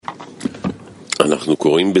אנחנו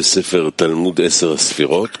קוראים בספר תלמוד 10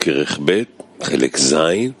 הספירות, כרך ב', חלק ז',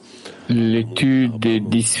 l'étude des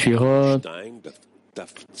 10 Sefirot,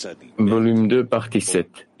 volume 2, partie 7.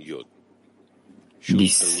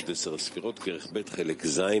 10. תלמוד 10 הספירות, כרך ב', חלק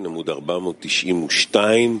ז', עמוד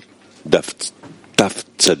 492, דף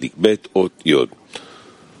צדיק ב', אות י'.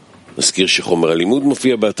 נזכיר שחומר הלימוד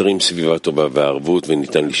מופיע באתרים סביבה טובה והערבות,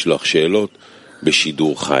 וניתן לשלוח שאלות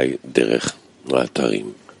בשידור חי דרך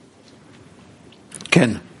האתרים. כן.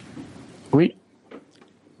 Oui.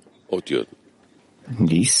 אות י'.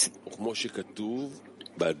 10. וכמו שכתוב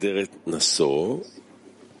באדרת נשוא,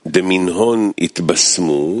 דמנהון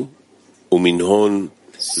התבשמו ומנהון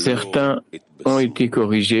Certains ont été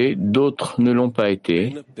corrigés, d'autres ne l'ont pas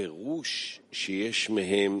été. הפירוש שיש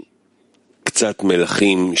מהם קצת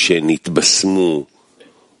מלכים שנתבשמו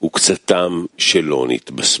וקצתם שלא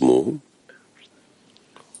נתבשמו.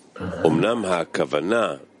 אמנם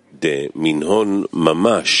הכוונה דמנהון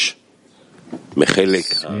ממש מחלק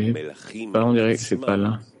המלכים. On dirait que c'est pas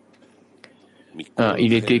là.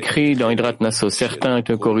 Il est écrit dans Hydrat Nasso, certains ont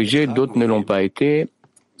été corrigés, d'autres ne l'ont pas été.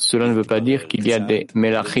 Cela ne veut pas dire qu'il y a des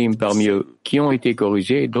melachim parmi eux qui ont été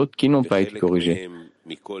corrigés et d'autres qui n'ont pas été corrigés.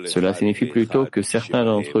 Cela signifie plutôt que certains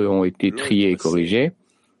d'entre eux ont été triés et corrigés,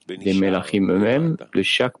 des melachim eux-mêmes, de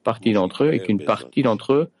chaque partie d'entre eux, et qu'une partie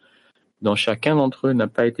d'entre eux, dont chacun d'entre eux n'a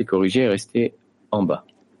pas été corrigé, est resté en bas.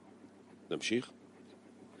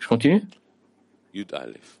 Je continue?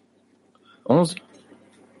 11.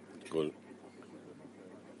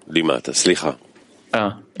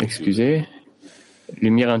 Ah, excusez.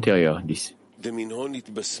 Lumière intérieure, 10.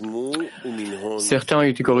 Certains ont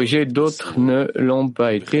été corrigés, d'autres ne l'ont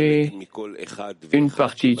pas été. Une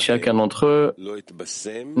partie de chacun d'entre eux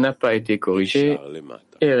n'a pas été corrigée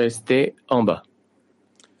et est restée en bas.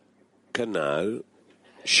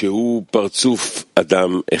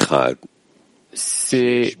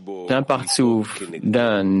 C'est un partsouf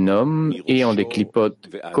d'un homme ayant des clipotes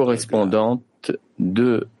correspondantes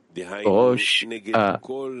de Roche à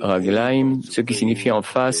Raglaim, ce qui signifie en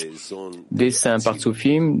face des saints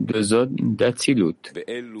partsoufim de Zod d'Atzilut.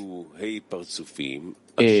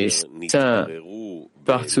 Et saints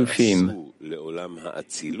partsoufim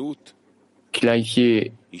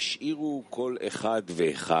clarifiés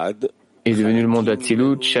est devenu le monde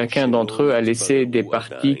d'Atzilut, chacun d'entre eux a laissé des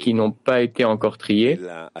parties qui n'ont pas été encore triées,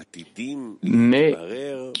 mais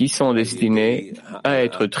qui sont destinées à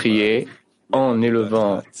être triées en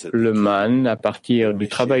élevant le man à partir du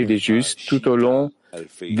travail des justes tout au long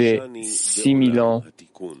des 6000 ans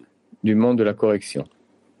du monde de la correction.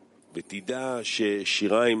 Il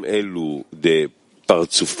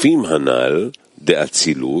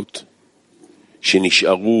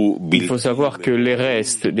faut savoir que les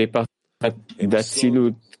restes des parties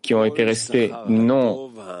d'Atzilut qui ont été restés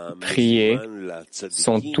non triés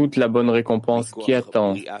sont toute la bonne récompense qui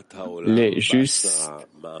attend les justes,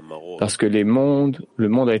 parce que le monde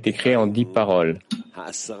a été créé en 10 paroles,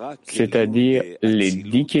 c'est-à-dire les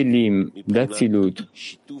 10 kelim d'Atzilut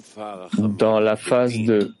dans la phase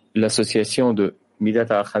de l'association de Midat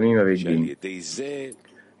HaRachamim avec Din.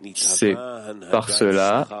 C'est par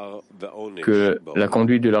cela que la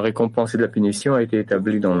conduite de la récompense et de la punition a été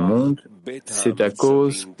établie dans le monde. C'est à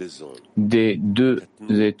cause des deux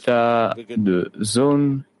états de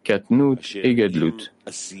zone, Katnut et Gadlut.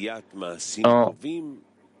 En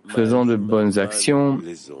faisant de bonnes actions,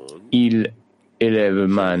 il élève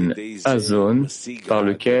man à zone par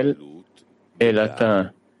lequel elle atteint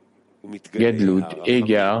Gadlut et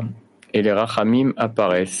Gar, et les Rachamim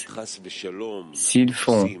apparaissent. S'ils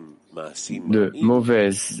font de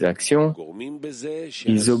mauvaises actions,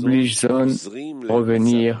 ils obligent Zon à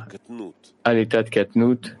revenir à l'état de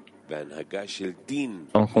Katnut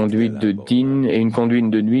en conduite de Din, et une conduite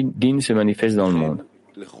de Din se manifeste dans le monde.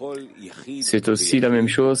 C'est aussi la même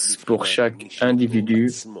chose pour chaque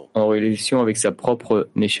individu en relation avec sa propre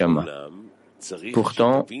Neshama.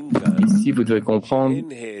 Pourtant, ici vous devez comprendre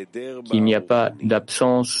qu'il n'y a pas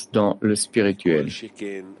d'absence dans le spirituel.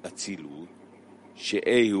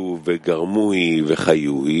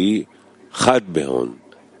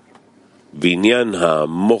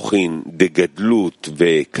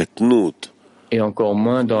 Et encore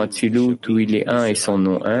moins dans Atzilut où il est un et son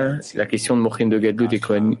nom un. La question de Mochin de Gadlut et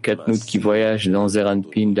Katnut qui voyagent dans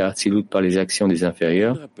Zeranpin d'Atzilut par les actions des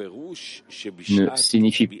inférieurs ne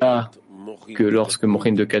signifie pas que lorsque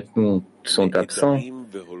Mochin de Katnut sont absents,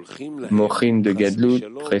 Mochin de Gadlut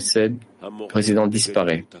précédent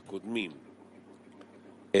disparaît.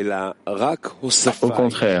 Au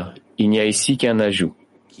contraire, il n'y a ici qu'un ajout,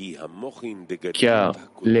 car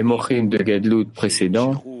les Mochin de Gadlut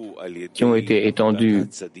précédents qui ont été étendues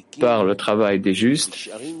par le travail des justes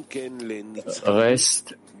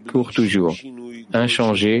restent pour toujours,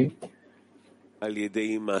 inchangées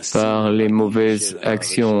par les mauvaises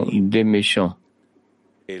actions des méchants.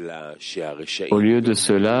 Au lieu de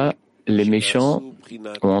cela, les méchants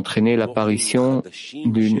ont entraîné l'apparition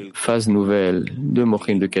d'une phase nouvelle de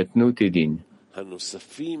Mochin de Ketnut et Din,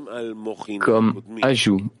 comme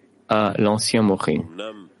ajout à l'ancien Mochin.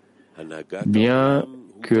 Bien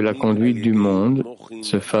que la conduite du monde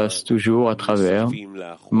se fasse toujours à travers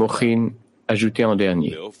Mochin ajouté en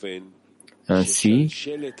dernier. Ainsi,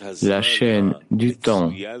 la chaîne du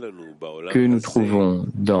temps que nous trouvons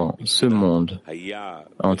dans ce monde,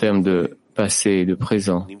 en termes de passé et de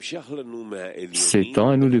présent, s'étend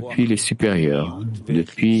à nous depuis les supérieurs,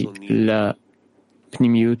 depuis la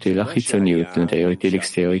pnimiut et la chitzoniut, l'intériorité et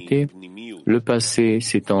l'extériorité. Le passé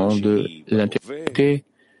s'étend de l'intériorité,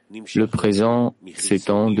 le présent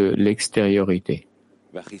s'étend de l'extériorité.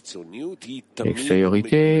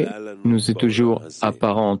 L'extériorité nous est toujours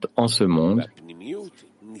apparente en ce monde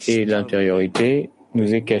et l'intériorité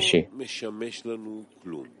nous est cachée.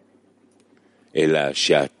 Elle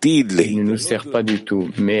ne nous sert pas du tout,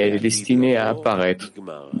 mais elle est destinée à apparaître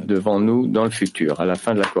devant nous dans le futur, à la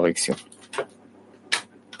fin de la correction.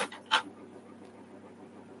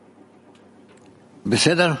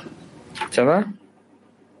 Ça va?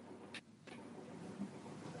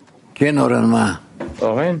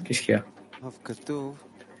 Oren, qu'est-ce qu'il y a?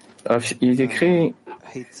 Il est écrit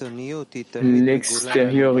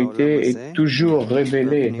l'extériorité est toujours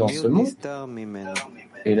révélée dans ce monde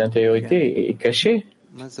et l'intériorité est cachée.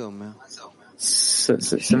 Ça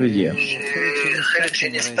veut dire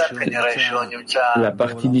la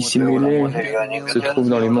partie dissimulée se trouve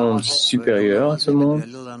dans les mondes supérieurs à ce monde.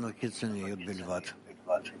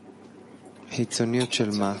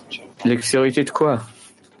 L'extériorité de quoi?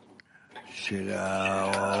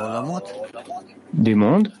 Des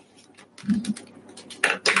mondes.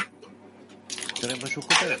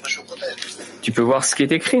 Tu peux voir ce qui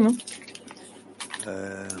est écrit, non?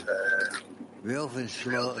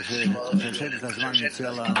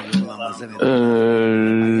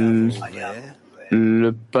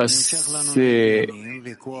 Le passé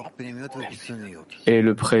et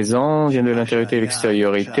le présent viennent de l'intériorité et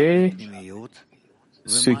l'extériorité.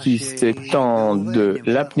 Ce qui s'étend de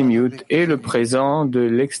la pnimiut et le présent de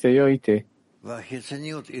l'extériorité.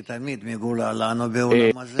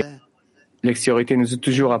 Et l'extériorité nous est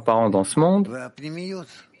toujours apparente dans ce monde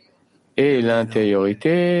et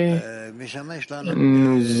l'intériorité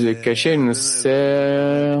nous est cachée, nous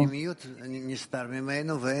sert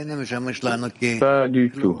pas du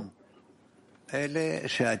tout,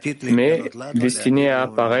 mais destinée à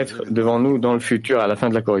apparaître devant nous dans le futur à la fin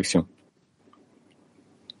de la correction.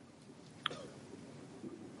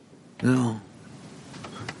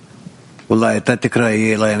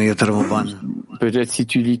 Peut-être si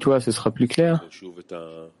tu lis toi, ce sera plus clair.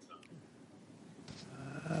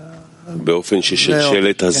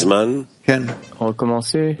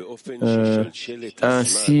 Recommencer.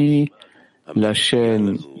 Ainsi, la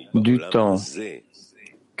chaîne du temps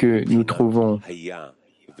que nous trouvons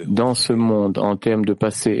dans ce monde en termes de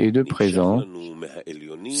passé et de présent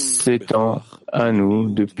s'étend à nous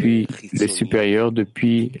depuis les supérieurs,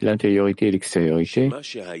 depuis l'intériorité et l'extériorité.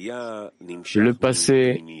 Le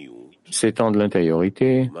passé s'étend de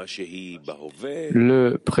l'intériorité,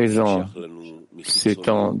 le présent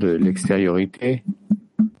s'étend de l'extériorité,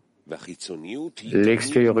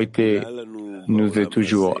 l'extériorité nous est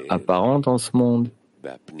toujours apparente en ce monde,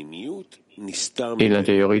 et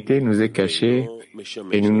l'intériorité nous est cachée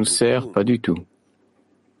et ne nous sert pas du tout,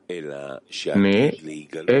 mais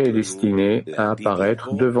est destinée à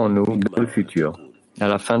apparaître devant nous dans le futur, à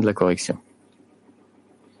la fin de la correction.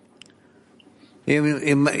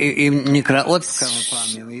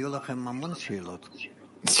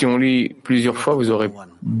 Si on lit plusieurs fois, vous aurez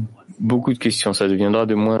beaucoup de questions. Ça deviendra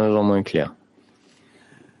de moins en moins clair.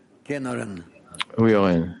 Oui,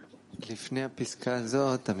 Oren.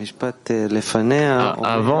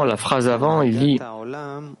 Avant, la phrase avant, il dit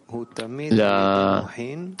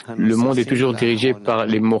le monde est toujours dirigé par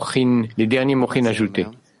les mochin, les derniers mochin ajoutés.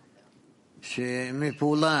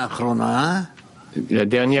 La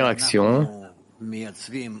dernière action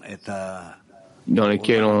dans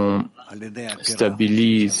laquelle on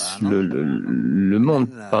stabilise le monde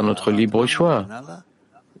par notre libre choix,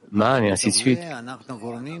 man, et ainsi de suite.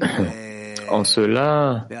 En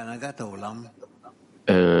cela,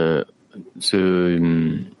 et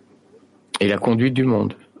la conduite du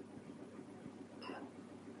monde.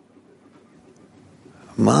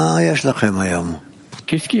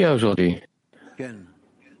 Qu'est-ce qu'il y a aujourd'hui?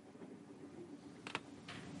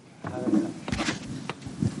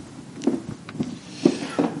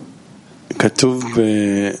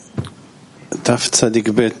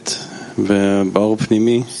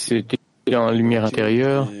 C'était en lumière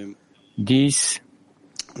intérieure. 10.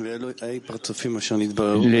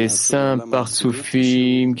 Les saints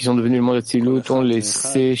partsoufim qui sont devenus le monde Atzilut ont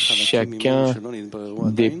laissé chacun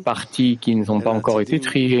des parties qui ne sont pas encore été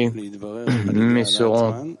triées, mais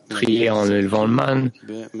seront triées en élevant le man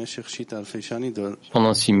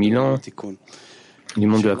pendant 6000 ans du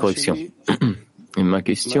monde de la correction. Et ma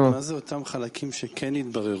question,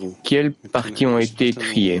 quelles parties ont été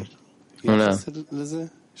triées? On a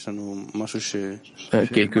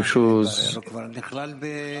quelque chose,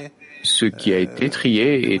 ce qui a été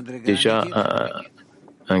trié est déjà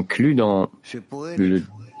inclus dans le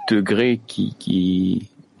degré qui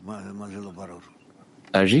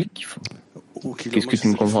agit. Qu'est-ce que tu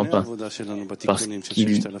ne comprends pas? Parce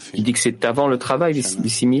qu'il dit que c'est avant le travail des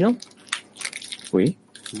 6000 ans? Oui.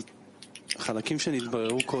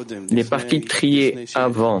 Les parties triées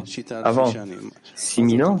avant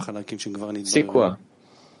 6000 ans, c'est quoi?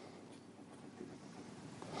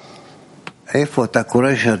 C'est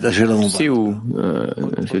où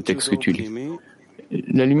ce texte que tu lis?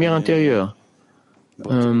 La lumière intérieure.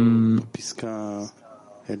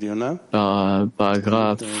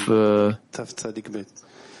 Paragraphe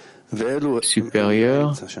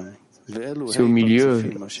supérieur. C'est au milieu.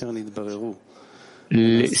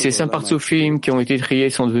 Ces saints partsoufim qui ont été triés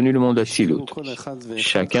sont devenus le monde Atzilut.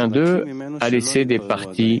 Chacun d'eux a laissé des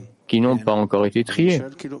parties qui n'ont pas encore été triées.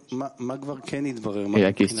 Et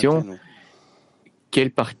la question,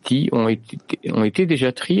 quelles parties ont été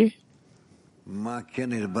déjà triées? Ce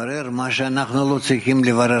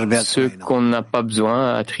qu'on n'a pas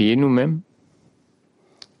besoin à trier nous-mêmes.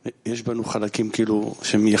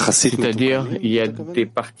 C'est-à-dire, il y a des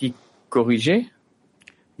parties corrigées.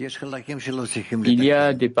 Il y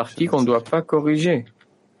a des parties qu'on ne doit pas corriger.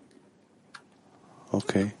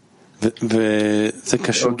 Ok, et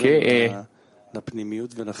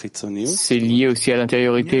c'est lié aussi à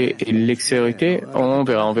l'intériorité et l'extériorité. On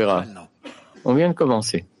verra. On vient de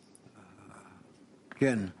commencer.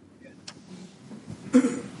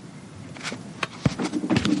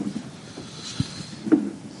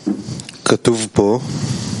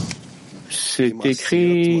 C'est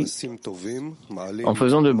écrit en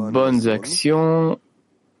faisant de bonnes actions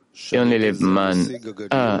et on élève man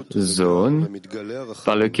à zone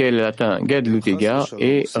par lequel elle atteint Gadlut Egar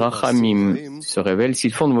et Rachamim se révèle.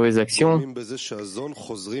 S'ils font de mauvaises actions,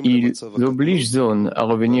 ils obligent zone à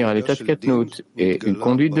revenir à l'état de Katnout et une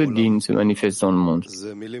conduite de din se manifeste dans le monde.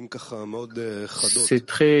 C'est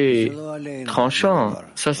très tranchant.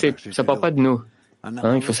 Ça parle pas de nous.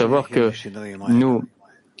 Il faut savoir que nous,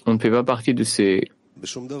 on ne fait pas partie de ces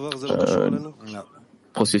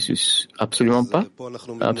processus. Absolument pas.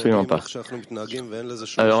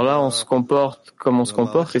 Alors là, on se comporte comme on se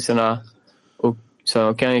comporte et ça n'a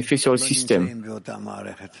aucun effet sur le système.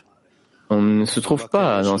 On ne se trouve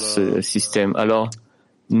pas dans ce système. Alors,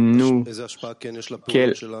 nous,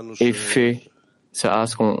 quel effet ça a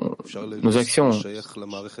nos actions?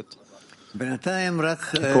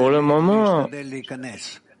 Pour le moment,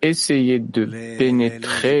 essayez de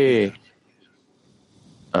pénétrer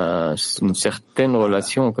une certaine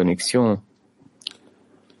relation, connexion.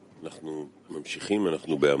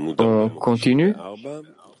 On continue.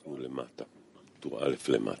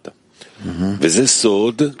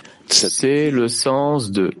 C'est le sens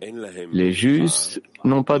de les justes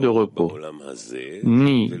n'ont pas de repos,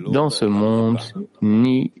 ni dans ce monde,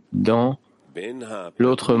 ni dans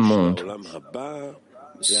l'autre monde.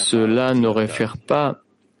 Cela ne réfère pas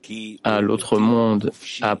à l'autre monde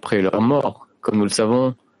après leur mort. Comme nous le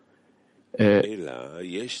savons, les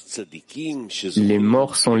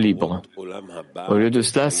morts sont libres. Au lieu de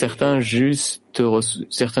cela, certains justes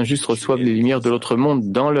reçoivent les lumières de l'autre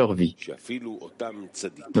monde dans leur vie.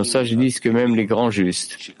 Nos sages disent que même les grands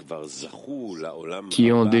justes,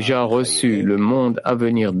 qui ont déjà reçu le monde à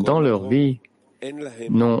venir dans leur vie,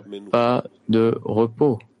 n'ont pas de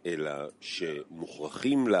repos. Au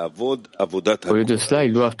lieu de cela,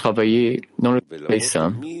 ils doivent travailler dans le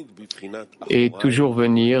dessin et toujours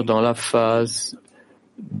venir dans la phase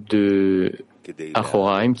de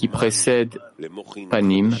Achoraim qui précède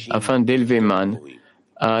Panim afin d'élever Man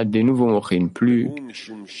à des nouveaux Mochin plus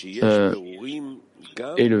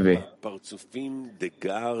élevés.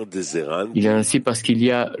 Il est ainsi parce qu'il y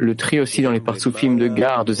a le tri aussi dans les partsoufim de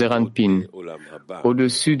Gar, de Zeranpin,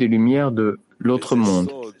 au-dessus des lumières de l'autre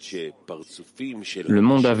monde. Le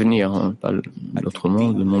monde à venir, pas l'autre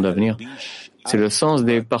monde, le monde à venir. C'est le sens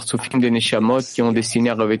des partsoufim des Neshamot qui ont destiné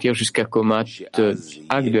à revêtir jusqu'à Komat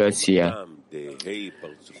Ak de Asiya.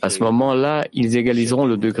 À ce moment-là, ils égaliseront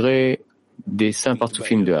le degré des saints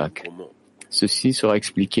partsoufim de Hak. Ceci sera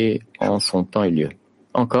expliqué en son temps et lieu.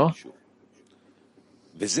 Encore,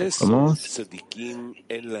 on commence.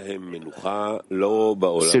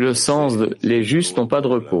 C'est le sens de les justes n'ont pas de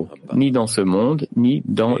repos, ni dans ce monde, ni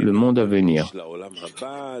dans le monde à venir.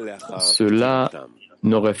 Cela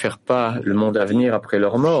ne réfère pas le monde à venir après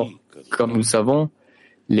leur mort. Comme nous le savons,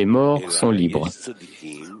 les morts sont libres.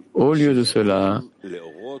 Au lieu de cela,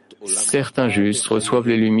 certains justes reçoivent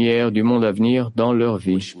les lumières du monde à venir dans leur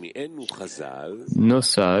vie. Nos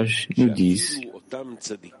sages nous disent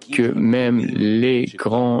que même les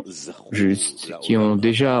grands justes qui ont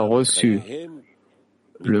déjà reçu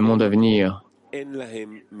le monde à venir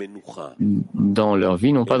dans leur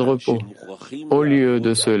vie n'ont pas de repos. Au lieu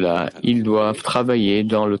de cela, ils doivent travailler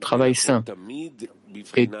dans le travail saint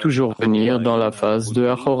et toujours venir dans la phase de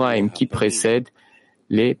Achoraim qui précède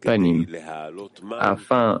les Panim,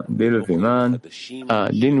 afin d'élever Man à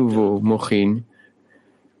des nouveaux Mochin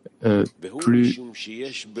plus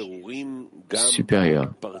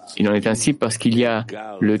supérieurs. Il en est ainsi parce qu'il y a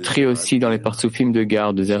le tri aussi dans les partsoufim de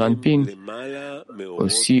garde de Zeranpin,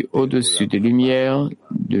 aussi au-dessus des lumières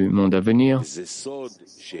du monde à venir.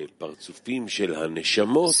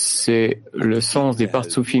 C'est le sens des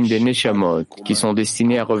partsoufim des Neshamot qui sont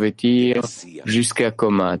destinés à revêtir jusqu'à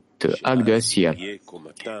Komat, Agdasia.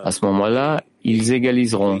 À ce moment-là, ils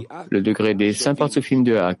égaliseront le degré des saints partsoufim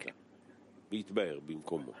de Hak.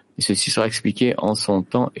 Et ceci sera expliqué en son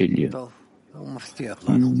temps et lieu.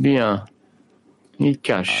 Bien. Il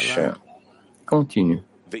cache. Continue.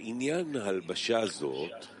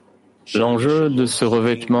 L'enjeu de ce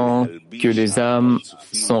revêtement que les âmes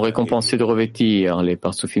sont récompensées de revêtir, les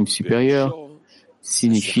partsoufim supérieurs,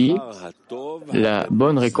 signifie la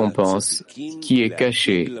bonne récompense qui est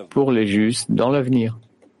cachée pour les justes dans l'avenir.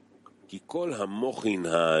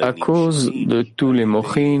 À cause de tous les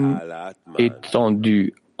mochin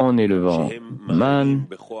étendus en élevant Man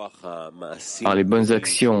par les bonnes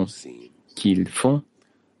actions qu'ils font,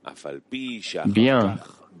 bien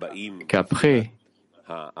qu'après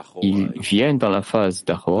ils viennent dans la phase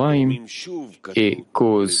d'Achoraim et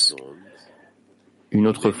causent une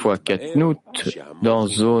autre fois Katnout dans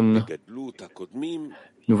zone,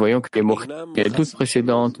 nous voyons que les mochin et les doutes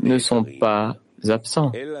précédentes ne sont pas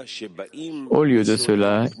absents. Au lieu de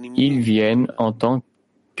cela, ils viennent en tant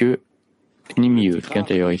que pnimiut,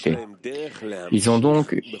 qu'intériorité. Ils ont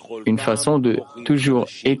donc une façon de toujours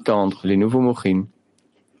étendre les nouveaux mochin.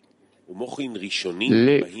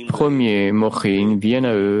 Les premiers mochin viennent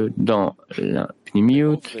à eux dans la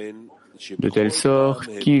pnimiut de telle sorte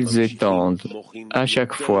qu'ils étendent à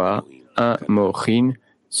chaque fois un mochin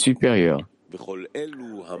supérieur.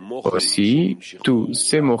 Aussi, tous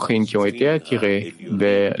ces mochin qui ont été attirés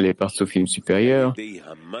vers les partsoufim supérieurs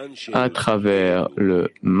à travers le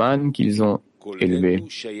man qu'ils ont élevé,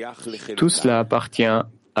 tout cela appartient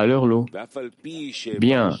à leur lot.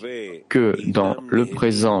 Bien que dans le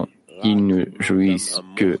présent, ils ne jouissent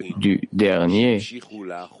que du dernier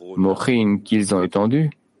mochin qu'ils ont étendu,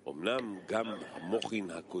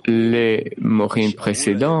 les mochin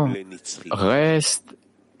précédents restent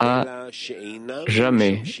à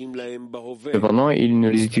jamais. Cependant, ils ne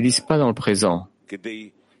les utilisent pas dans le présent,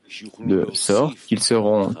 de sorte qu'ils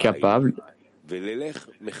seront capables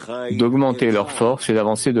d'augmenter leur force et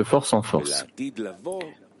d'avancer de force en force.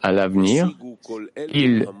 À l'avenir,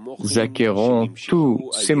 ils acquerront tous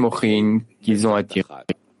ces mochin qu'ils ont attirés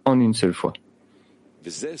en une seule fois.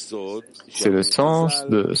 C'est le sens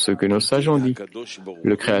de ce que nos sages ont dit.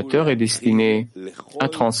 Le Créateur est destiné à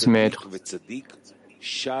transmettre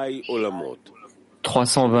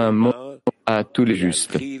 320 mondes à tous les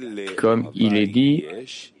justes. Comme il est dit,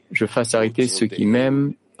 je fasse arrêter ceux qui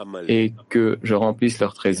m'aiment et que je remplisse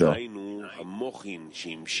leurs trésors.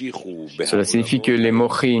 Cela signifie que les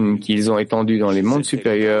mochin qu'ils ont étendus dans les mondes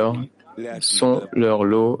supérieurs sont leur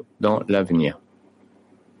lot dans l'avenir.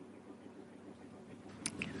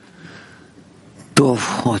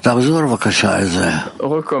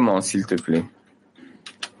 Recommence, s'il te plaît.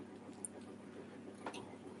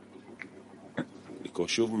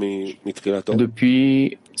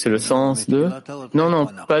 Depuis, c'est le sens de... Non,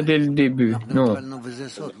 pas dès le début, non.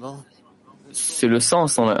 C'est le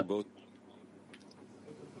sens en la...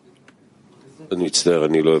 Je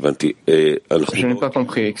n'ai pas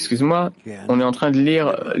compris, excuse-moi. On est en train de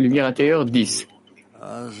lire Lumière intérieure 10.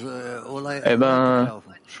 Eh ben...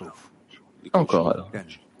 Encore alors.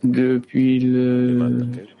 Depuis le...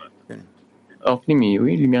 Or Pnimi,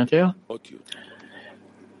 oui, Lumière intérieure.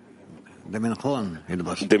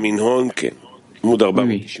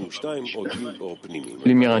 Oui.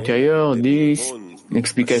 Lumière intérieure 10,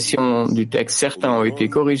 L'explication du texte, certains ont été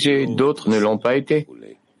corrigés, d'autres ne l'ont pas été,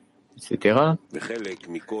 etc.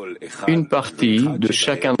 Une partie de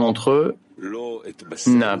chacun d'entre eux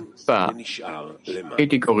n'a pas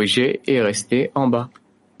été corrigée et est restée en bas.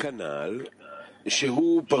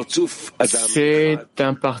 C'est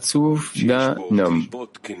un partsouf d'un homme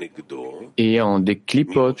ayant des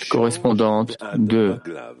clipotes correspondantes de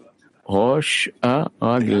Rosh à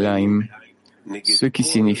Raglaim, ce qui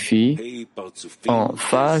signifie en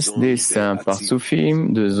face des saints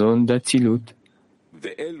partsoufim de zone d'Atzilut.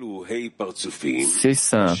 Ces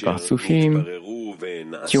saints partsoufim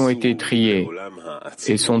qui ont été triés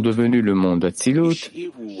et sont devenus le monde d'Atzilut,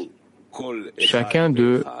 chacun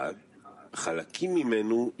d'eux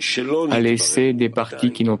a laissé des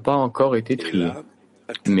parties qui n'ont pas encore été triées,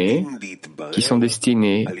 mais qui sont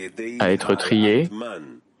destinées à être triées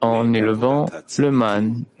en élevant le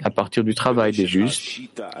man à partir du travail des justes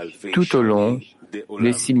tout au long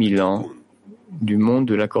des 6000 ans du monde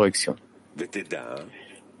de la correction. Il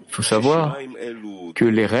faut savoir que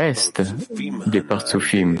les restes des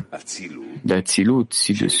partsoufim d'Atzilut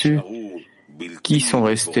ci-dessus, qui sont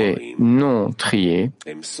restés non triés,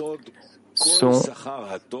 sont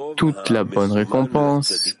toute la bonne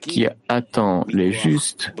récompense qui attend les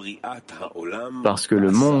justes parce que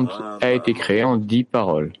le monde a été créé en 10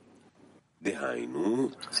 paroles,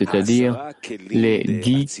 c'est-à-dire les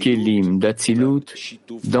 10 kelim d'Atzilut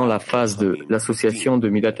dans la phase de l'association de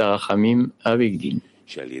Midat HaRachamim avec Din.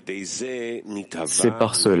 C'est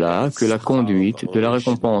par cela que la conduite de la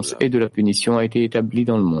récompense et de la punition a été établie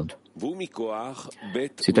dans le monde.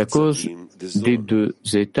 C'est à cause des 2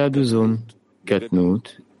 états de zone,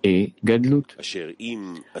 Katnut et Gadlut.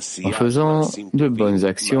 En faisant de bonnes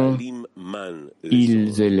actions,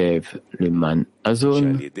 ils élèvent le man à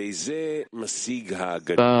zone,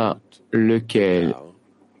 par lequel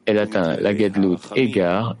elle atteint la Gadlut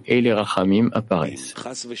égare et les Rachamim apparaissent.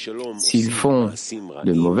 S'ils font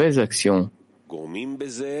de mauvaises actions,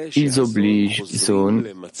 ils obligent Zone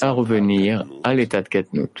à revenir à l'état de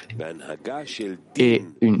Katnut. Et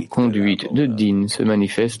une conduite de Din se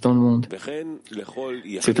manifeste dans le monde.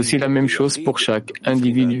 C'est aussi la même chose pour chaque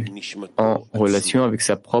individu, en relation avec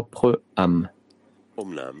sa propre âme.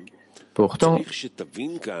 Pourtant,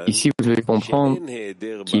 ici vous devez comprendre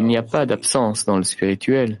qu'il n'y a pas d'absence dans le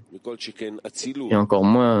spirituel, et encore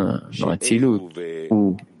moins dans Atzilut,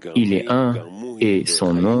 où il est un et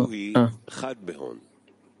son nom un.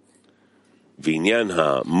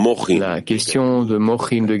 La question de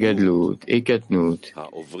Mochin de Gadlut et Katnut,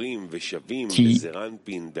 qui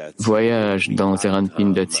voyagent dans Zeranpin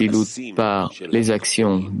d'Atzilut par les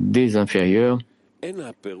actions des inférieurs,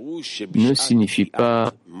 ne signifie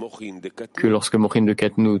pas que lorsque Mochin de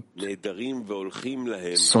Katnut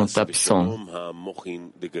sont absents,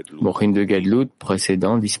 Mochin de Gadlut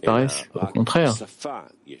précédents disparaissent. Au contraire,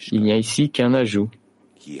 il n'y a ici qu'un ajout,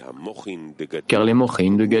 car les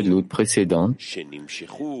Mochin de Gadlut précédents,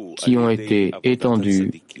 qui ont été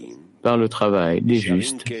étendus par le travail des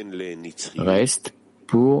justes, restent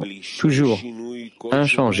pour toujours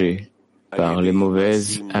inchangés par les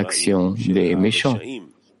mauvaises actions des méchants.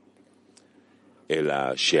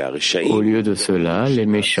 Au lieu de cela, les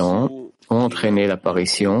méchants ont entraîné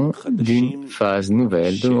l'apparition d'une phase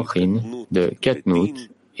nouvelle de Mochin, de Katnut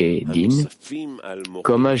et Din,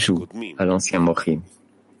 comme ajout à l'ancien Mochin.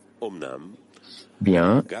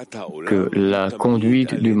 Bien que la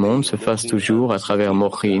conduite du monde se fasse toujours à travers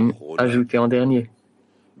Mochin, ajouté en dernier.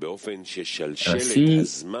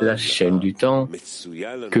 Ainsi, la chaîne du temps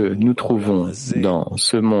que nous trouvons dans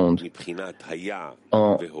ce monde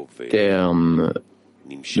en termes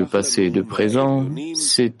de passé et de présent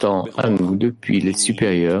s'étend à nous depuis les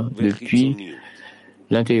supérieurs, depuis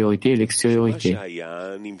l'intériorité et l'extériorité.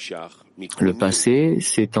 Le passé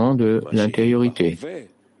s'étend de l'intériorité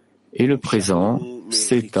et le présent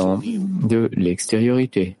s'étend de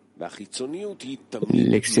l'extériorité.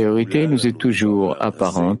 L'extériorité nous est toujours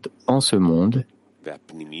apparente en ce monde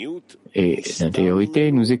et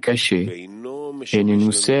l'intériorité nous est cachée et ne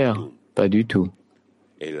nous sert pas du tout.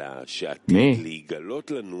 Mais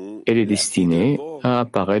elle est destinée à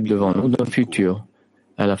apparaître devant nous dans le futur,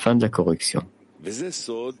 à la fin de la correction.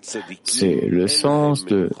 C'est le sens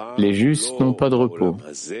de « les justes n'ont pas de repos,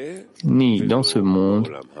 ni dans ce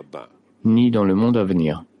monde, ni dans le monde à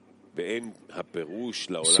venir ».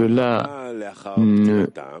 Cela ne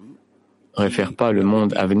réfère pas le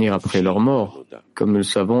monde à venir après leur mort. Comme nous le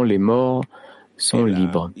savons, les morts sont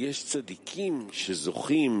libres.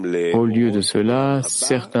 Au lieu de cela,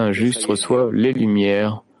 certains justes reçoivent les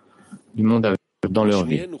lumières du monde à venir. dans leur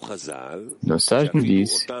vie. Nos sages nous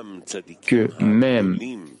disent que même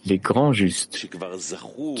les grands justes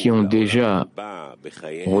qui ont déjà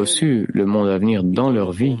reçu le monde à venir dans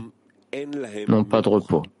leur vie n'ont pas de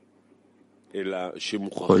repos.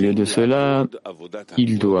 Au lieu de cela,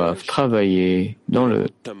 ils doivent travailler dans le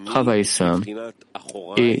travail saint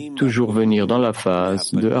et toujours venir dans la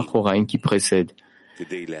phase de Achoraim qui précède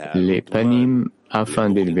les Panim afin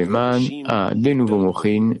d'élever Man à des nouveaux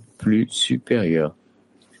Mochin plus supérieurs.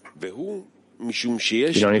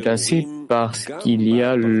 Il en est ainsi parce qu'il y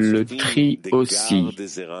a le tri aussi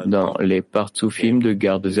dans les Partsoufim de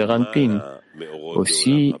garde Zeranpin,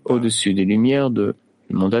 aussi au-dessus des lumières du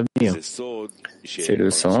monde à venir. C'est le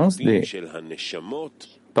sens des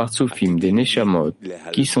Partsoufim, des Neshamot,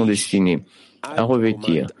 qui sont destinés à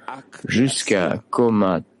revêtir jusqu'à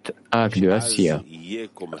Komat Ak de Assia.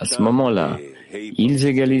 À ce moment-là, ils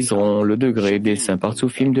égaliseront le degré des saints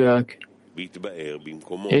Partsoufim de Ak.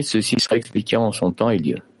 Et ceci sera expliqué en son temps et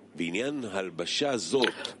lieu.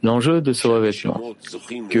 L'enjeu de ce revêtement,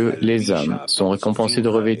 que les âmes sont récompensées de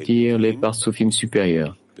revêtir les Partsoufim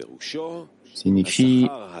supérieurs, signifie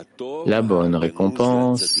la bonne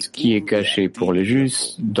récompense qui est cachée pour les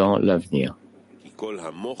justes dans l'avenir.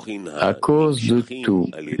 À cause de tous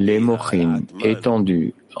les mochin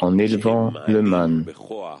étendus en élevant le man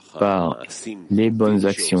par les bonnes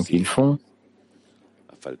actions qu'ils font,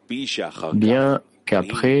 bien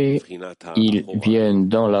qu'après ils viennent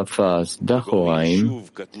dans la phase d'Achoraim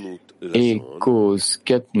et causent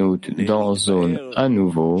Katnout dans zone à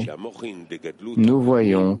nouveau, nous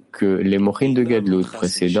voyons que les mochin de Gadlut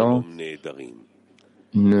précédents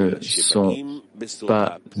ne sont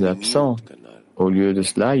pas absents. Au lieu de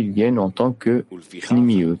cela, ils viennent en tant que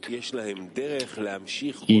Pnimiut.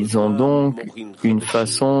 Ils ont donc une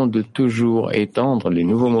façon de toujours étendre les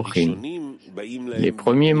nouveaux mochin. Les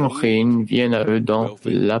premiers mochin viennent à eux dans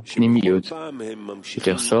la Pnimiut, de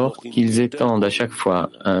telle sorte qu'ils étendent à chaque fois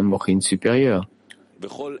un mochin supérieur.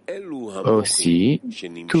 Aussi,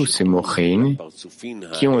 tous ces mochin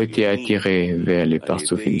qui ont été attirés vers les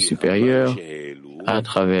Partsoufim supérieurs à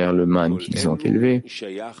travers le man qu'ils ont élevé,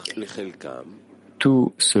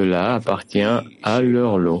 tout cela appartient à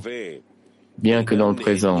leur lot. Bien que dans le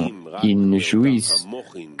présent, ils ne jouissent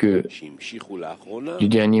que du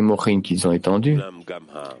dernier mochin qu'ils ont étendu,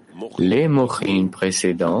 les mochin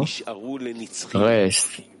précédents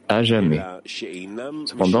restent à jamais.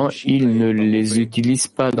 Cependant, ils ne les utilisent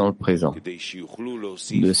pas dans le présent,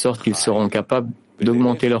 de sorte qu'ils seront capables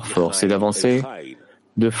d'augmenter leur force et d'avancer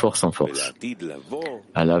de force en force.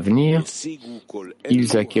 À l'avenir,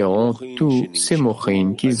 ils acquerront tous ces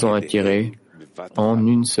mochin qu'ils ont attirés en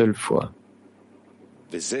une seule fois.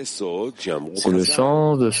 C'est le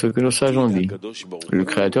sens de ce que nos sages ont dit. Le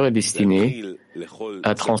Créateur est destiné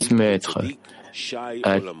à transmettre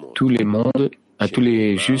à tous les mondes, à tous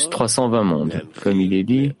les justes 320 mondes, comme il est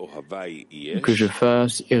dit, que je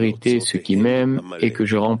fasse hériter ceux qui m'aiment et que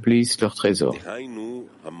je remplisse leurs trésors.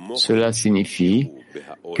 Cela signifie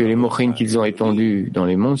que les mochin qu'ils ont étendus dans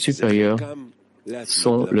les mondes supérieurs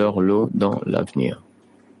sont leur lot dans l'avenir.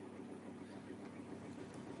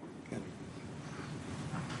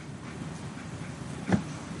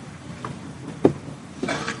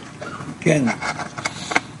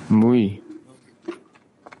 Oui.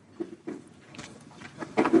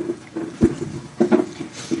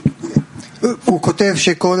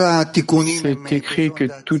 C'est écrit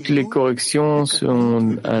que toutes les corrections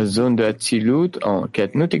sont à zone de Hatzilut en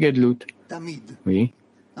Katnut et Gadlut. Oui,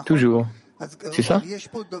 toujours. C'est ça?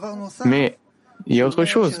 Mais il y a autre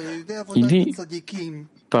chose. Il dit,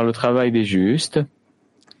 par le travail des justes,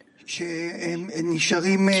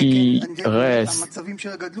 qui restent,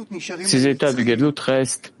 ces états de Gadlut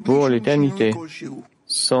restent pour l'éternité,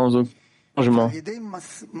 sans aucun changement.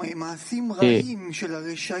 Et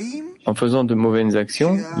en faisant de mauvaises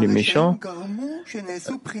actions, les méchants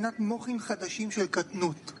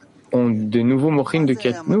ont de nouveaux mochin de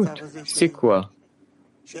Katnut. C'est quoi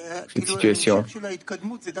cette situation?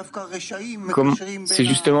 Comme c'est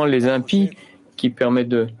justement les impies qui permettent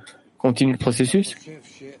de continuer le processus?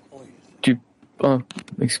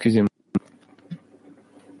 Excusez-moi.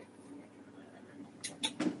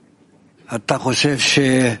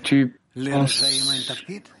 Tu penses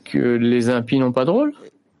que les impies n'ont pas de rôle?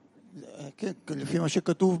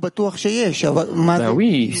 Ben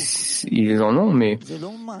oui, ils en ont, mais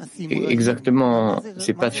exactement,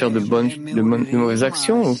 c'est pas de faire de mauvaises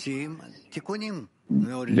actions,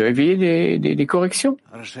 de réveiller des corrections.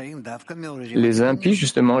 Les impies,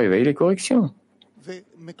 justement, réveillent les corrections. Et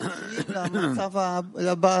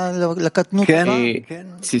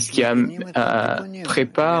c'est ce qui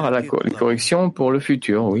prépare les corrections pour le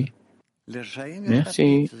futur, oui.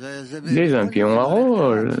 Merci. Les impies ont un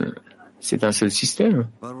rôle. C'est un seul système.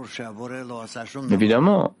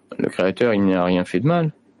 Évidemment, le Créateur, il n'a rien fait de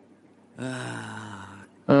mal.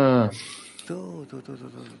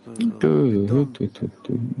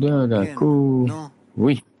 D'un coup.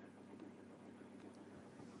 Oui.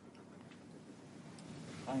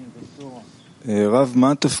 Rav,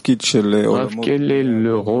 quel est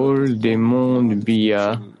le rôle des mondes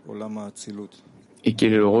Bia et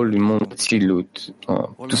quel est le rôle du monde Tzilut?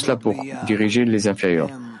 Tout cela pour diriger les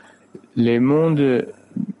inférieurs. Les mondes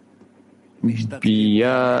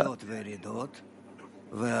Bia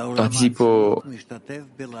participent aux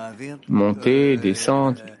montées,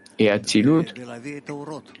 descentes et à Tzilut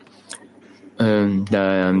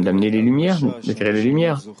d'amener les lumières, d'attirer les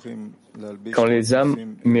lumières. Quand les âmes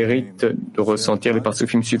méritent de ressentir les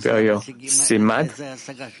parsufim supérieurs, c'est Mad.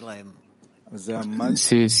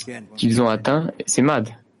 C'est ce qu'ils ont atteint, c'est Mad,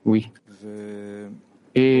 oui.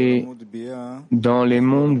 Et dans les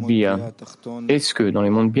mondes Bia, est-ce que dans les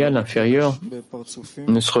mondes Bia, l'inférieur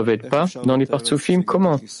ne se revêt pas dans les parsufim?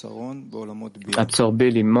 Comment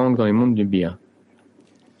absorber les manques dans les mondes de Bia?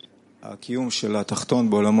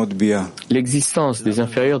 L'existence des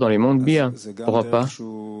inférieurs dans les mondes Bia, pourra pas.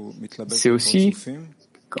 C'est aussi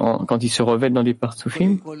quand ils se revêtent dans des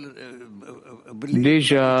parsufim.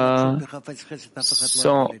 Déjà,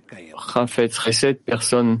 sans Chafetz Chesed,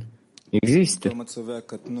 personne n'existe.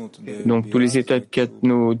 Donc tous les états de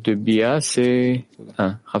Katnout de Bia, c'est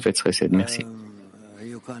Chafetz Chesed. Merci.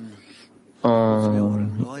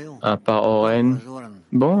 À part Oren.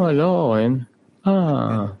 Bon, alors Oren.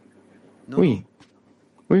 Oui.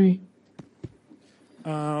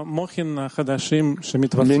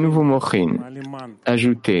 Les nouveaux mochin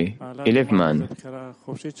ajoutés, élèveman,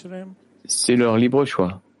 c'est leur libre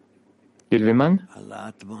choix. Élèveman?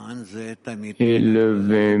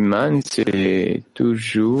 Élèveman, c'est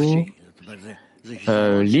toujours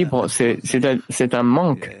libre, c'est un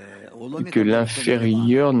manque que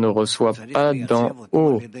l'inférieur ne reçoit pas d'en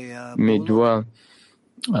haut, mais doit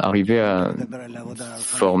arriver à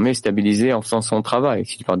former, stabiliser en faisant son travail,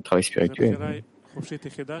 si tu parles de travail spirituel.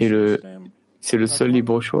 Et c'est le seul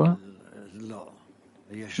libre choix?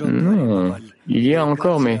 Non, il y a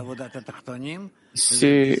encore, mais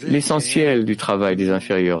c'est l'essentiel du travail des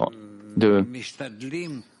inférieurs, de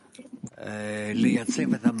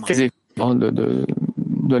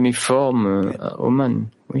donner forme au man,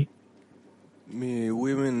 oui.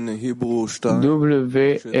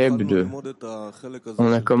 W-Hebde.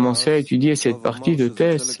 On a commencé à étudier cette partie de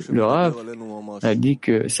Tess. Le Rav a dit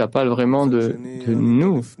que ça parle vraiment de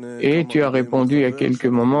nous. Et tu as répondu il y a quelques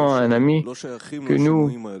moments à un ami que nous,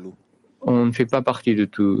 on ne fait pas partie de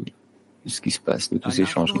tout ce qui se passe, de tous ces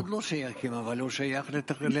changements.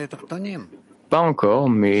 Pas encore,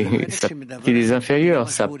 mais ça c'est des inférieurs.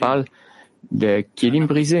 Ça parle de Kélim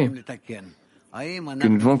brisés que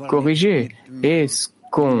nous devons corriger. Est-ce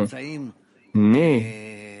qu'on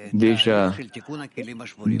est déjà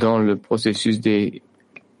dans le processus de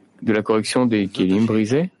la correction des Kélim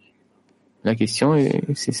brisés? La question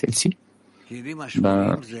c'est celle-ci.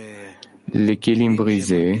 Les Kélim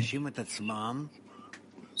brisés,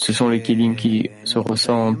 ce sont les Kélim qui se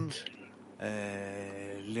ressentent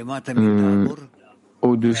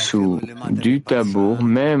au-dessous du tabour,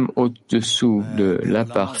 même au-dessous de la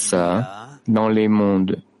parsa, dans les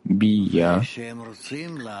mondes Bia,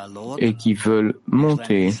 et qui veulent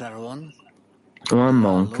monter, ont un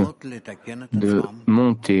manque de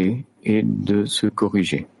monter et de se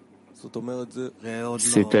corriger.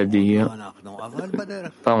 C'est-à-dire,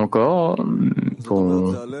 pas encore pour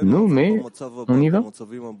nous, mais on y va.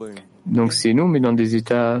 Donc c'est nous, mais dans des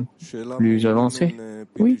états plus avancés.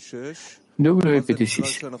 Oui.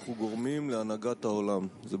 WPT6.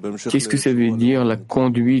 Qu'est-ce que ça veut dire la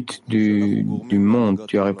conduite du monde?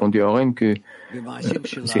 Tu as répondu à Oren que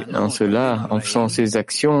c'est en cela, en faisant ces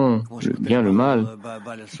actions, le bien, le mal,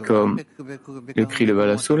 comme écrit le Baal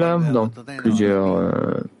HaSulam dans plusieurs,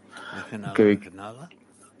 qu'avec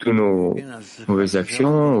toutes nos mauvaises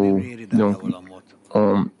actions, donc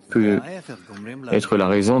on peut être la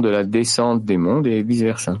raison de la descente des mondes et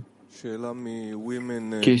vice-versa.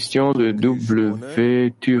 Question de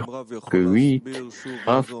W Turc 8.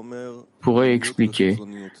 Rav pourrait expliquer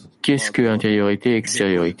qu'est-ce que intériorité et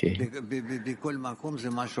extériorité.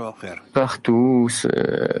 Partout,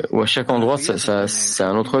 ou à chaque endroit, ça a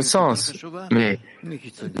un autre sens. Mais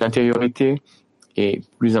l'intériorité est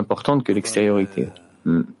plus importante que l'extériorité.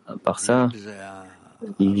 À part ça,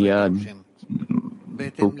 il y a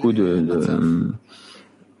beaucoup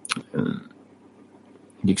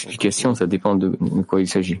d'explications, ça dépend de quoi il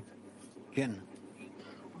s'agit,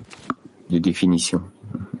 de définition.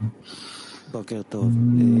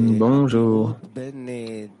 Bonjour.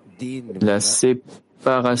 La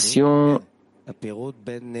séparation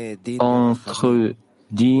entre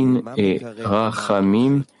Din et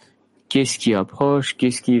Rachamim, qu'est-ce qui approche,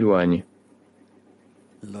 qu'est-ce qui éloigne?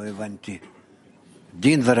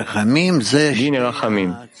 Din et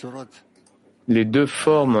Rachamim, les deux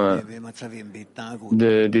formes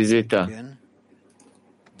des états.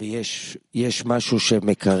 Est-ce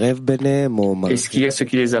qu'il y a ce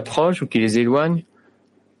qui les approche ou qui les éloigne?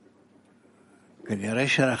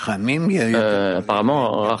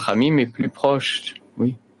 Apparemment, Rachamim est plus proche.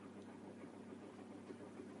 Oui.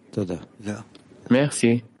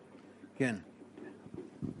 Merci.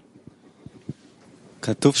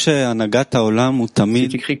 C'est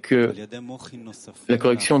écrit que la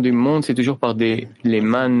correction du monde, c'est toujours par les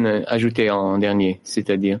man ajoutés en dernier,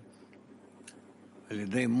 c'est-à-dire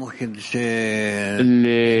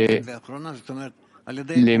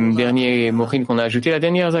les derniers mochin qu'on a ajoutés, les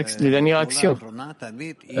dernières actions.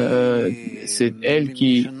 C'est elle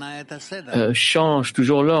qui change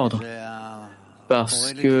toujours l'ordre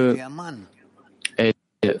parce que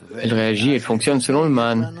elle réagit, elle fonctionne selon le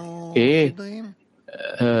man. Et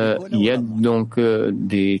il y a donc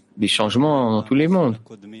des changements dans tous les mondes.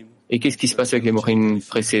 Et qu'est-ce qui se passe avec les mochin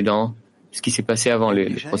précédents? Ce qui s'est passé avant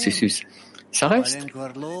les processus? Ça reste.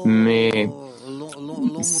 Mais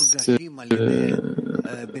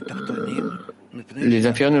les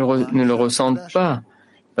inférieurs ne le ressentent pas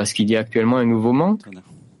parce qu'il y a actuellement un nouveau monde.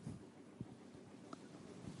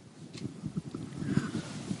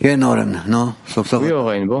 Oui, Oren,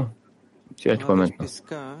 bon, c'est à toi maintenant.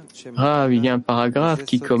 Il y a un paragraphe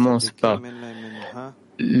qui commence par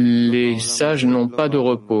 « Les sages n'ont pas de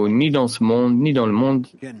repos, ni dans ce monde, ni dans le monde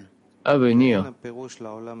à venir. »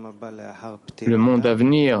 Le monde à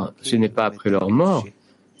venir, ce n'est pas après leur mort,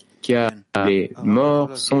 car les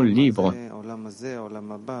morts sont libres.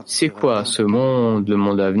 C'est quoi ce monde, le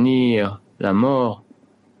monde à venir, la mort?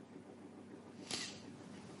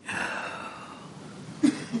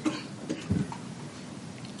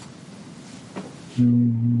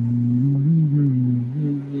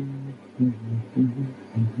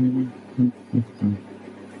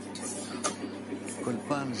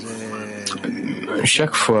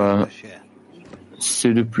 Chaque fois,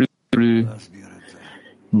 c'est de plus en plus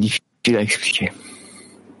difficile à expliquer.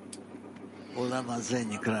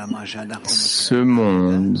 Ce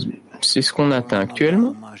monde, c'est ce qu'on atteint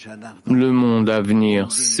actuellement. Le monde à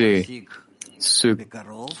venir, c'est ce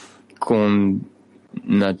qu'on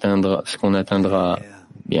atteindra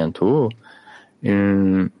bientôt.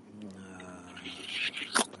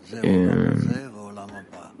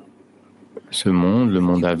 Ce monde, le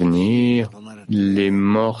monde à venir, les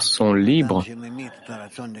morts sont libres,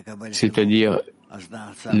 c'est-à-dire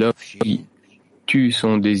l'homme qui tue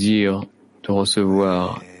son désir de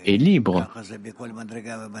recevoir est libre.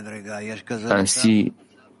 Ainsi,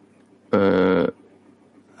 dans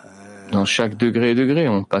chaque degré,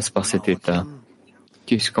 on passe par cet état.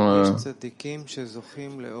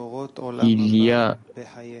 Il y a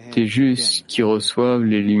des justes qui reçoivent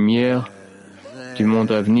les lumières du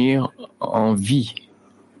monde à venir en vie.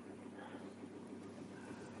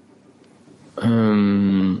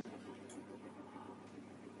 Il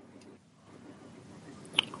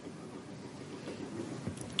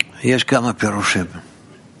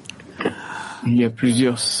y a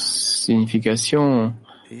plusieurs significations.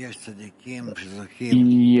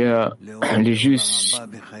 Il y a les justes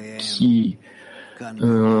qui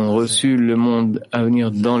ont reçu le monde à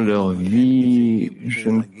venir dans leur vie. Je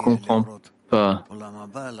ne comprends pas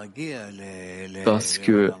parce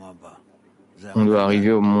que on doit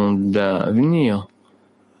arriver au monde à venir.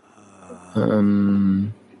 Je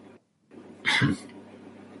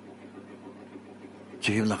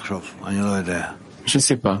ne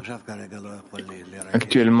sais pas.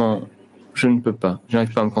 Actuellement, je ne peux pas. Je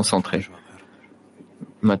n'arrive pas à me concentrer.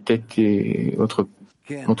 Ma tête est autre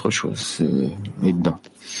chose. Est dedans.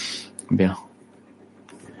 Bien.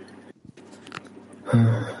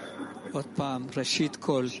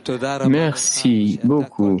 Merci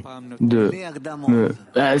beaucoup de me...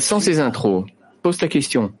 sans ces intros, pose ta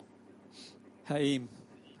question.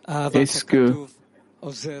 Est-ce que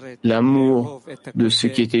l'amour de ce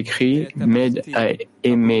qui est écrit m'aide à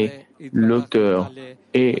aimer l'auteur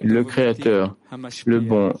et le créateur, le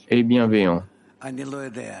bon et bienveillant?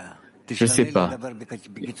 Je ne sais pas.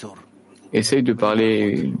 Essaye de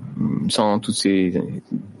parler sans toutes ces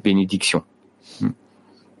bénédictions.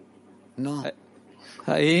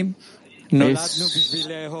 Est-ce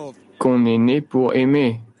qu'on est né pour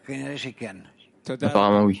aimer?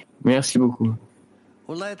 Apparemment oui. Merci beaucoup.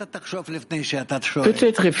 Peut-être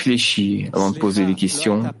réfléchis avant de poser des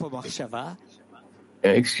questions.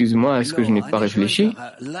 Excuse-moi, est-ce que je n'ai pas réfléchi?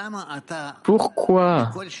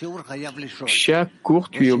 Pourquoi chaque cours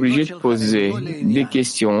tu es obligé de poser des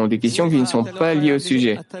questions qui ne sont pas liées au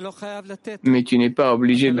sujet? Mais tu n'es pas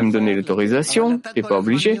obligé de me donner l'autorisation, tu n'es pas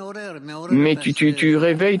obligé. Mais tu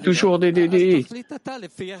réveilles toujours des.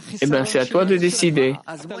 Eh bien, c'est à toi de décider.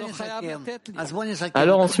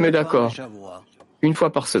 Alors on se met d'accord. Une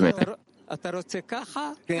fois par semaine.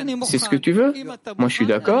 C'est ce que tu veux? Moi, je suis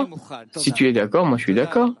d'accord. Si tu es d'accord, moi, je suis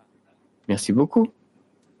d'accord. Merci beaucoup.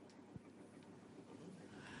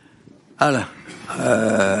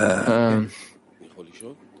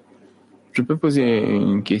 Je peux poser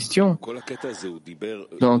une question.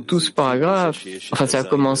 Dans tout ce paragraphe, ça a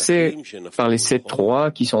commencé par les 7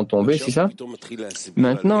 rois qui sont tombés, c'est ça?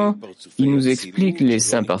 Maintenant, il nous explique les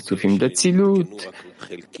 5 partsoufim d'Atsilut,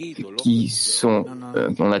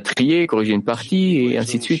 qu'on a trié, corrigé une partie, et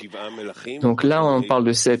ainsi de suite. Donc là, on parle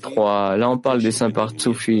de 7 rois, là, on parle des 5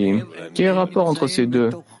 partsoufim. Quel est le rapport entre ces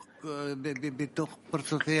deux?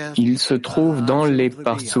 Il se trouve dans les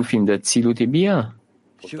partsoufim d'Atsilut et bien.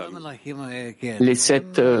 Les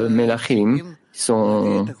 7 Melachim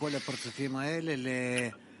sont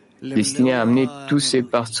destinés à amener tous ces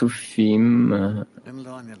partsoufim.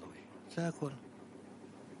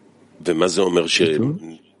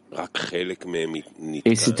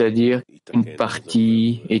 Et c'est-à-dire une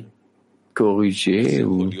partie est corrigée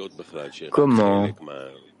ou comment?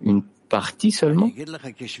 Une partie seulement?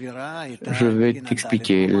 Je vais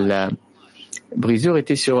t'expliquer. La brisure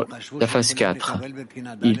était sur la phase 4.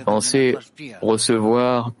 Il pensait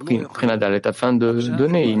recevoir Prinadalet afin de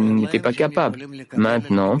donner. Il n'était pas capable.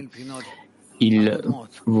 Maintenant, il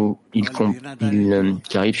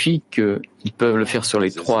clarifie qu'ils peuvent le faire sur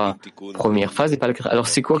les 3 premières phases et pas Alors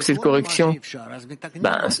c'est quoi que cette correction?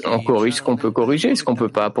 On corrige ce qu'on peut corriger, ce qu'on peut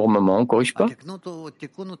pas pour le moment, on corrige pas.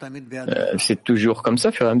 C'est toujours comme ça,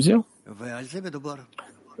 au fur et à mesure.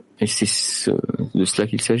 Et c'est de cela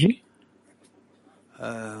qu'il s'agit.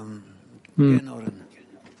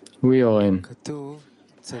 Oui, Oren.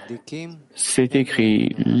 C'est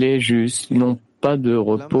écrit, les justes n'ont pas de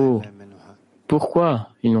repos. Pourquoi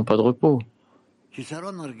ils n'ont pas de repos?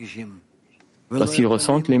 Parce qu'ils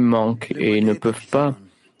ressentent les manques et ne peuvent pas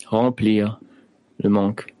remplir le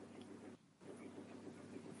manque.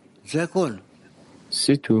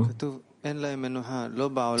 C'est tout.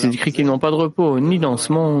 C'est écrit qu'ils n'ont pas de repos, ni dans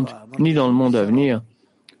ce monde, ni dans le monde à venir,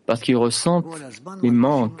 parce qu'ils ressentent les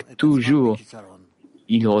manques toujours.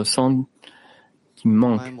 Ils ressentent qu'ils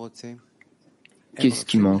manquent. Qu'est-ce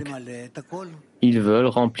qui manque? Ils veulent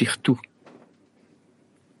remplir tout.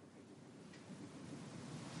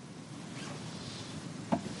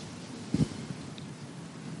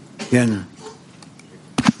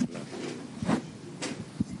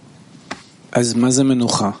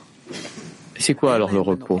 C'est quoi alors le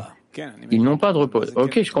repos? Ils n'ont pas de repos.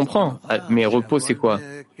 Ok, je comprends. Mais repos, c'est quoi?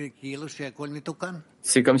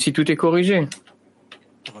 C'est comme si tout est corrigé.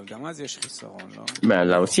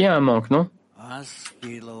 Là aussi, il y a un manque, non?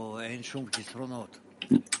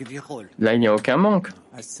 Là, il n'y a aucun manque.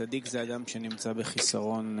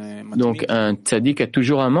 Donc, un tzaddik a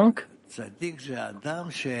toujours un manque?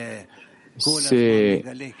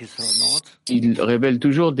 Il révèle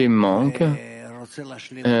toujours des manques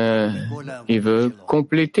et veut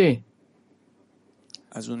compléter.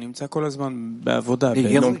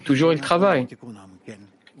 Et donc toujours il travaille.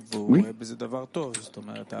 Oui.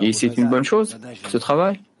 Et c'est une bonne chose, ce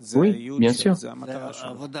travail? Oui, bien sûr.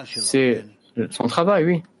 C'est son travail,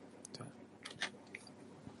 oui.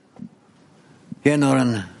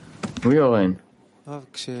 Oui, Oren.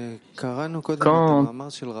 Quand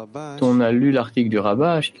on a lu l'article du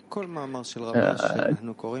Rabash,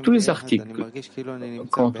 tous les articles,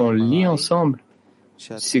 quand on lit ensemble,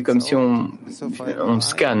 c'est comme si on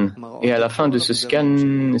scanne. Et à la fin de ce scan,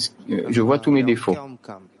 je vois tous mes défauts.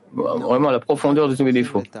 Vraiment la profondeur de tous mes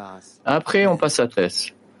défauts. Après, on passe à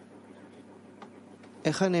Tess.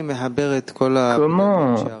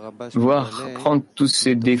 Comment prendre tous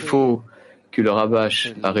ces défauts que le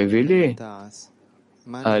Rabash a révélés?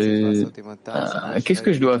 Qu'est-ce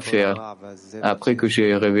que je dois faire après que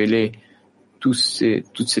j'ai révélé toute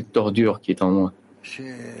cette tordure qui est en moi? Ce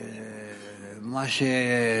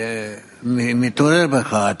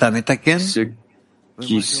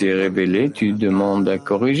qui s'est révélé, tu demandes à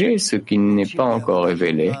corriger. Ce qui n'est pas encore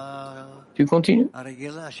révélé, tu continues.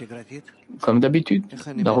 Comme d'habitude,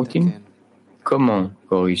 la routine. Comment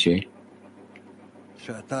corriger?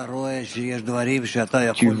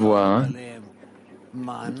 Tu vois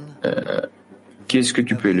qu'est-ce que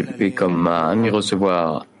tu peux élever comme man et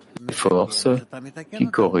recevoir des forces qui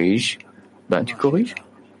corrigent. Ben, tu corriges.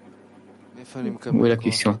 Où est la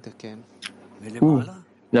question? Où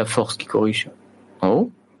la force qui corrige? En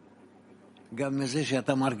haut?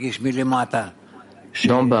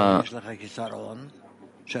 D'en bas,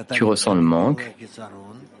 tu ressens le manque,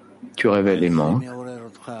 tu révèles les manques,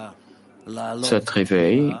 ça te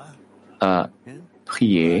réveille à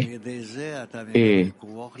prier et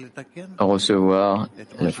à recevoir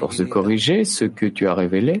la force de corriger ce que tu as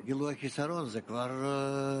révélé.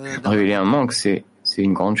 Révéler un manque, c'est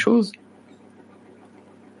une grande chose.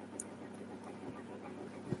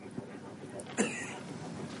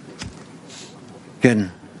 Il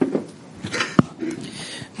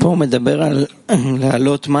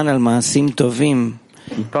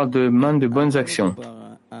parle de man de bonnes actions.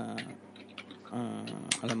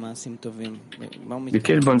 De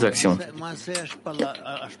quelles bonnes actions?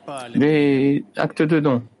 Les actes de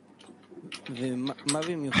don.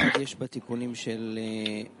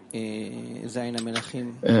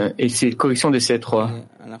 Et c'est correction des 7 rois.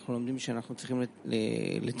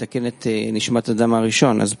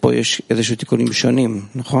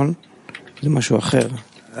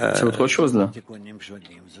 C'est autre chose là.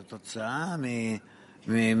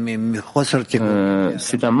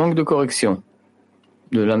 C'est un manque de correction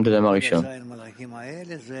de l'âme d'Adam HaRishon.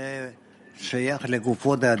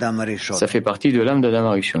 Ça fait partie de l'âme d'Adam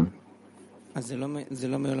HaRishon. Ça ne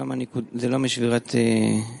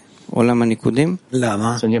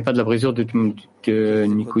vient pas de la brisure de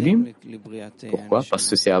Nikudim. Pourquoi? Parce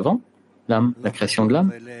que c'est avant l'âme, la création de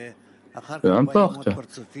l'âme. Peu importe.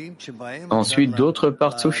 Ensuite, d'autres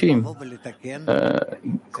partsoufim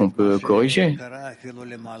qu'on peut corriger,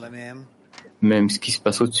 même ce qui se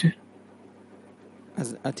passe au-dessus.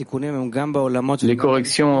 Les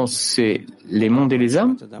corrections, c'est les mondes et les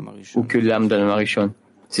âmes, ou que l'âme d'Adam HaRishon?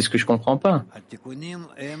 C'est ce que je comprends pas.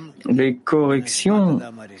 Les corrections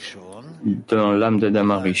dans l'âme d'Adam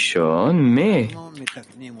HaRishon, mais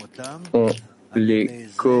on les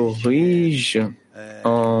corrige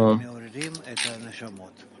en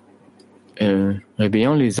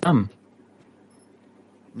réveillant les âmes.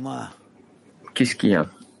 Qu'est-ce qu'il y a?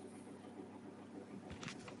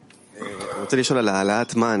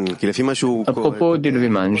 À propos d'élever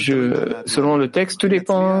man, selon le texte, tout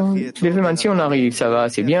dépend. D'élever man, si on arrive, ça va,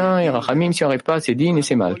 c'est bien, et rachamim, si on n'arrive pas, c'est din et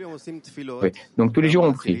c'est mal. Oui. Donc tous les jours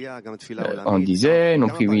on prie. On disait, on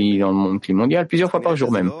prie dans le monde mondial, plusieurs fois par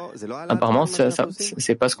jour même. Apparemment,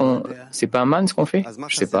 c'est pas c'est pas un man ce qu'on fait.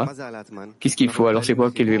 Je sais pas. Qu'est-ce qu'il faut? Alors c'est quoi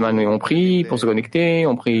qu'élever man? On prie pour se connecter,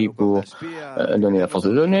 on prie pour donner la force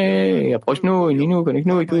de donner, et approche-nous, unis-nous,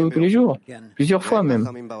 connecte-nous et tous les jours. Plusieurs fois même.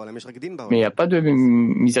 Mais il n'y a pas de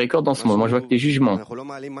miséricorde dans ce monde. Moi, je vois que des jugements.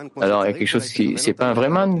 Alors, il y a quelque chose qui, c'est pas un vrai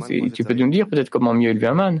man. Tu peux nous dire peut-être comment mieux élever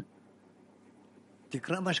un man?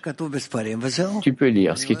 Tu peux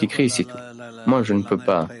lire ce qui est écrit, c'est tout. Moi, je ne peux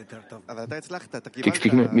pas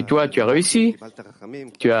t'expliquer. Mais toi, tu as réussi.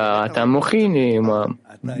 Tu as atteint Mochin et moi.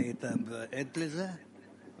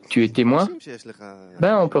 Tu es témoin?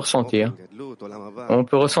 Ben, on peut ressentir. On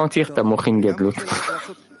peut ressentir ta Mochin Gadlut.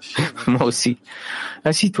 Moi aussi.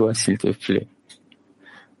 Assis-toi, s'il te plaît.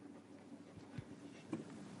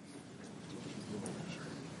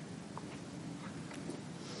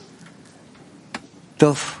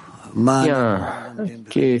 Bien.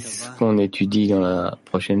 Qu'est-ce qu'on étudie dans la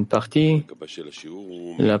prochaine partie?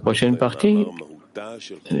 La prochaine partie,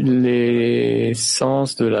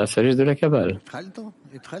 l'essence de la sagesse de la Kabbale.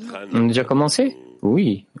 On a déjà commencé?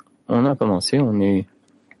 Oui, on a commencé. On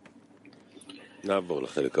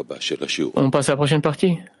passe à la prochaine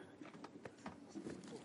partie.